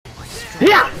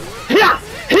Yeah! Yeah!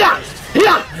 Yeah!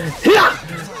 Yeah! Yeah!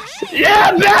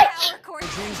 Yeah, bitch!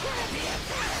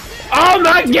 Oh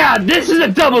my god, this is a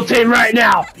double team right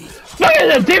now! Look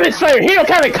at the Demon Slayer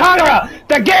Hinokami Kagura!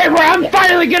 The game where I'm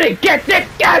finally gonna get this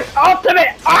guy's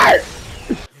ultimate art!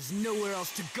 There's nowhere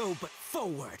else to go but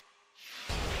forward.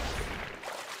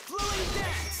 Flowing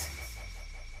dance!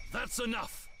 That's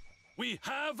enough! We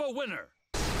have a winner!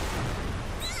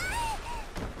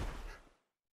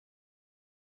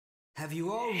 Have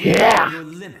you all reached your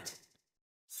limit?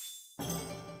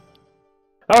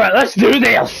 Alright, let's do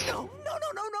this! No!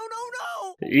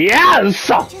 Yes!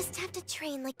 Just have to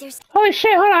train like there's. Holy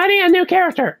shit, hold on, I need a new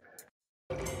character!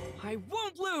 I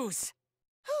won't lose!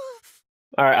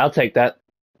 Alright, I'll take that.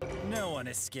 No one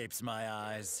escapes my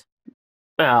eyes.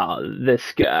 Oh,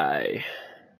 this guy.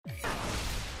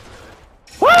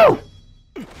 Woo!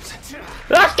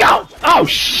 Let's go! Oh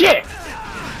shit!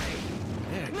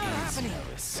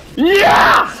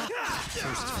 Yeah!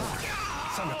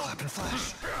 Thunderclap and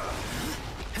flash.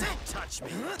 Touch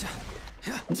me.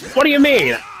 What do you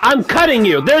mean? I'm cutting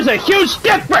you! There's a huge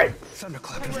difference!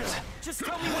 Thunderclap and flash. Just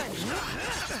tell me when.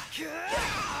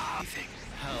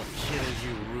 I'll kill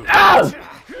you, Ruby. Oh!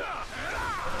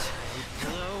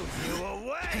 Blow you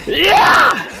away.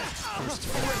 Yeah!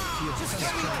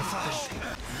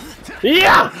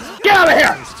 Yeah! Get out of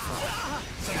here!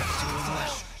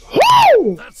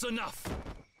 Woo! That's enough!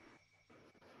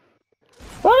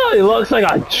 Well, he looks like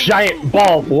a giant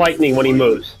ball of lightning when he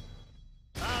moves.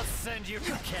 I'll send you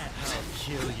to cat. I'll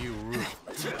kill you, Ruby.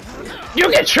 You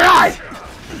can try!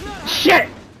 Shit!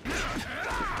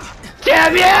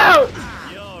 Damn you!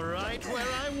 You're right where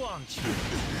I want you.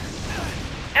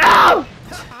 Ow!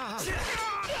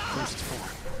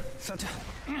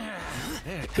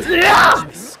 Yeah!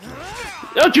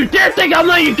 Don't you dare think I'm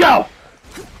letting you go!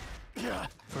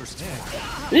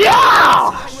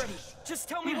 Yeah! Just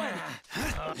tell me when.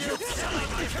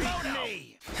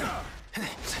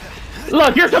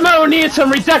 Look, your kimono needs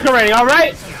some redecorating,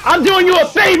 alright? I'm doing you a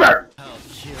favor! I'll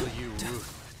kill you, Ruby.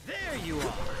 There you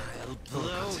are. I'll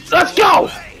blow you. Let's go!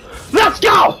 Let's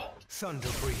go! Thunder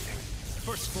breathing.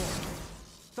 First form.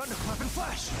 Thunderclap and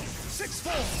flash. 6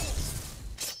 form.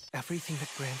 Everything that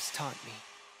Gramps taught me.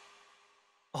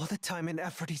 All the time and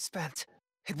effort he spent.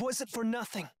 It wasn't for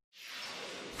nothing.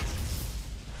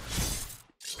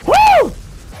 Woo!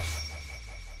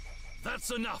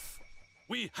 That's enough!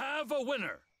 We have a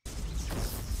winner!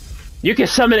 You can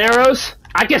summon arrows,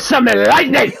 I can summon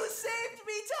lightning! You saved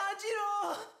me,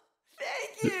 Tanjiro!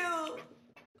 Thank you!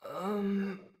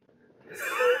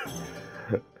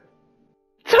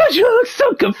 Tanjiro looks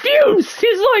so confused!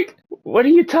 He's like, what are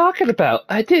you talking about?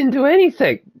 I didn't do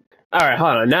anything. Alright,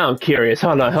 hold on, now I'm curious.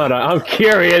 Hold on, I'm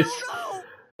curious.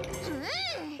 Let's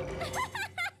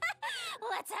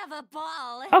have a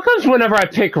ball. How comes whenever I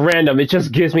pick random, it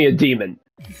just gives me a demon?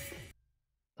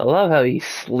 I love how he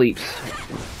sleeps.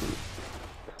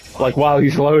 Like while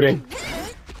he's loading.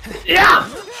 Yeah!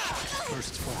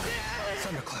 First form.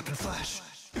 Thunderclap and flash.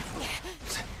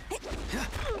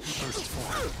 First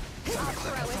form.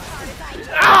 Thunderclap and flash.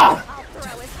 Ah! I'll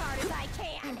throw as hard as I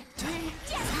can.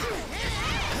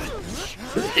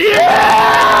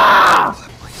 Yeah!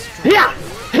 Yeah!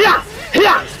 Yeah!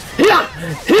 Yeah! Yeah!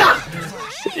 Yeah!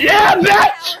 Yeah,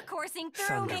 bitch! Coursing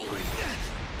through me.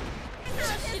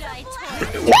 Should I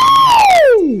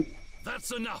Woo!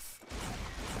 That's enough!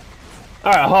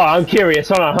 Alright, hold on, I'm curious.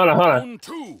 Hold on. Round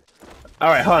 2!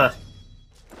 Alright, hold on.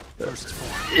 First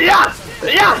form. Yeah!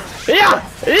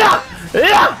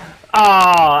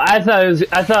 Oh, I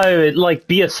thought it would like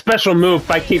be a special move if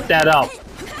I keep that up.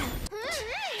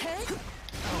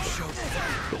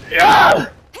 Yeah!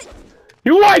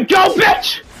 You wanna go,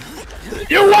 bitch?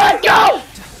 You wanna go?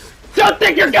 Don't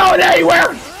think you're going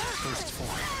anywhere! First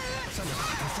form.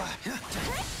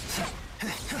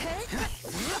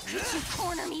 You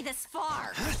corner me this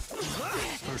far.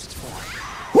 First form.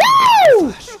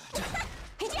 Woo!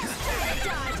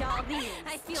 Dodge all these.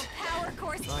 I feel power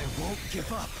course. I won't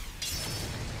give up.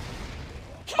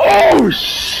 Oh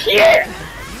shit!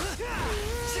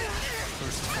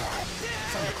 First form.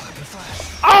 Thunderclap and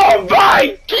flash. Oh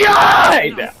my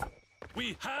god!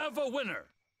 We have a winner!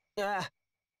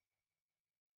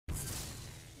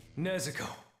 Nezuko,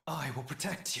 I will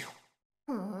protect you.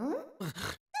 You're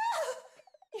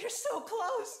so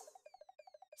close!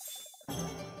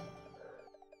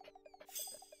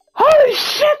 Holy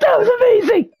shit, that was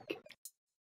amazing!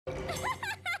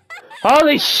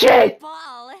 Holy shit!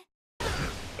 Ball.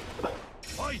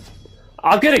 Fight!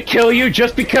 I'm gonna kill you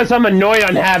just because I'm annoyed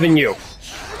on having you.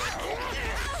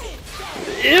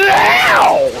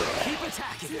 Ow! Keep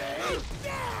attacking.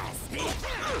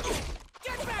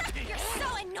 Get back here.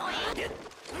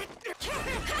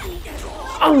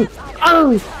 Oh!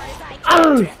 Oh!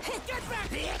 Oh!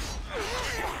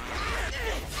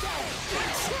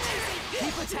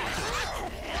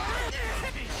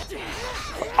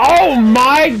 Oh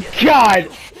my god!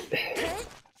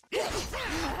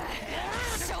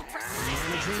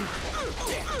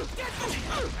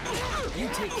 You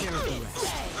take care of the rest.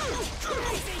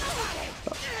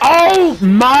 Oh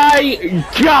my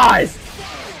god!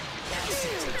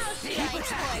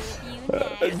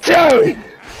 Dude!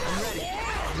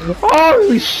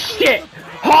 Holy shit!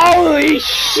 Holy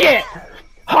shit!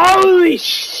 Holy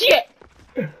shit!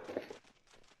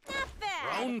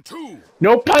 Round 2.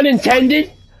 No pun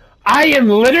intended. I am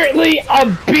literally a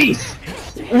beast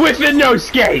with the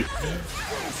Inosuke. I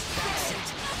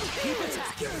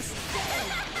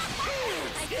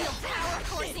feel power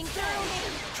coursing through me.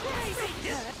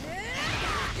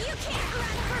 You can't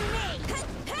run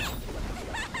from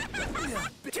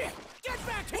me. Get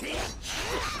back here.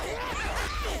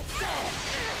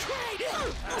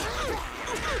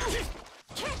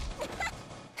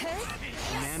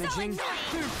 Managing.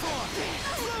 Third form.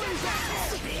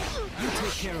 You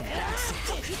take care of that.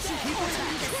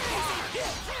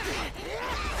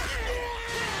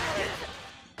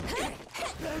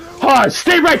 Hold on,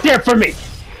 stay right there for me.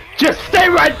 Just stay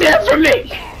right there for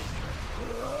me.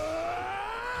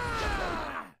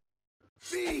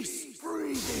 Beast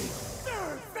breathing!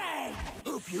 Third fang!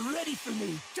 Hope you're ready for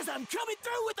me, cause I'm coming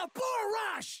through with a boar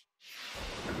rush!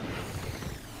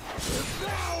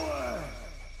 Devour!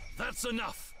 That's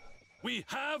enough. We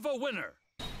have a winner.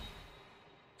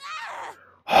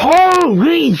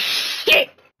 Holy shit!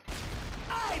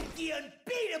 I'm the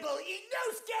unbeatable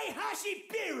Inosuke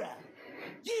Hashibira!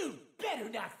 You better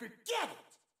not forget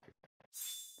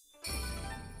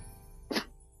it!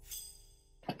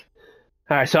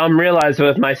 Alright, so I'm realizing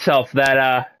with myself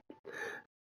that,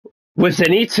 with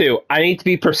Zenitsu, I need to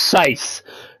be precise.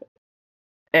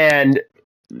 And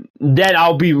then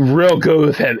I'll be real good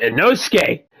with him. And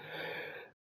Inosuke,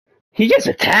 he just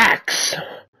attacks.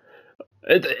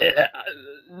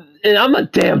 And I'm a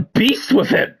damn beast with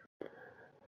him.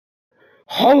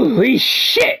 Holy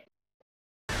shit!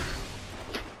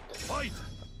 Fight.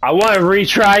 I want to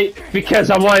retry because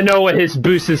I want to know what his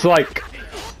boost is like.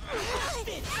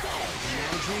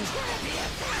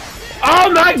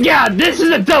 Oh my god, this is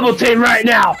a double team right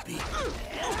now!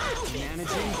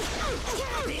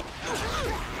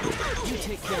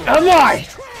 Come on!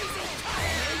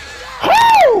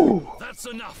 Woo! That's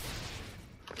enough.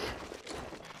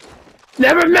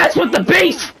 Never mess with the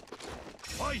beast!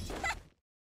 Fight.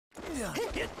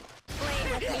 Play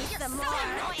with me some more.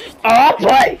 Oh, I'll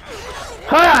play!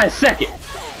 Hold on a second.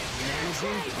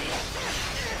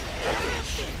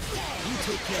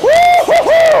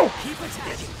 Woo-hoo-hoo!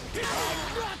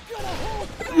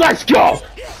 Let's go!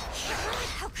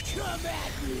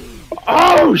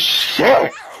 Oh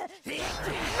shit!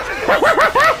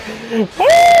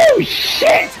 Oh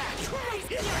shit!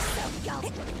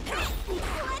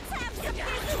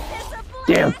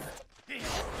 Damn!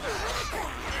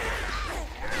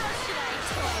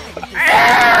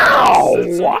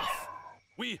 Ow!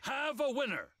 We have a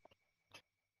winner.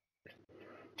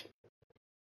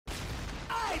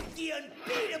 I'm the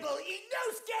unbeatable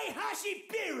Inosuke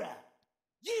Hashibira!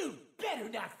 You better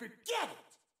not forget it!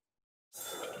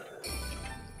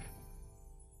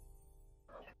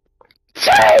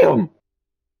 Damn!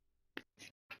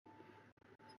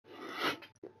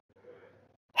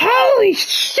 Holy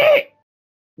shit!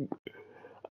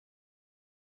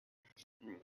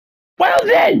 Well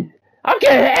then, I'm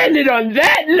gonna end it on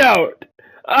that note.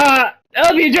 I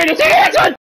hope you enjoyed this. See you next one!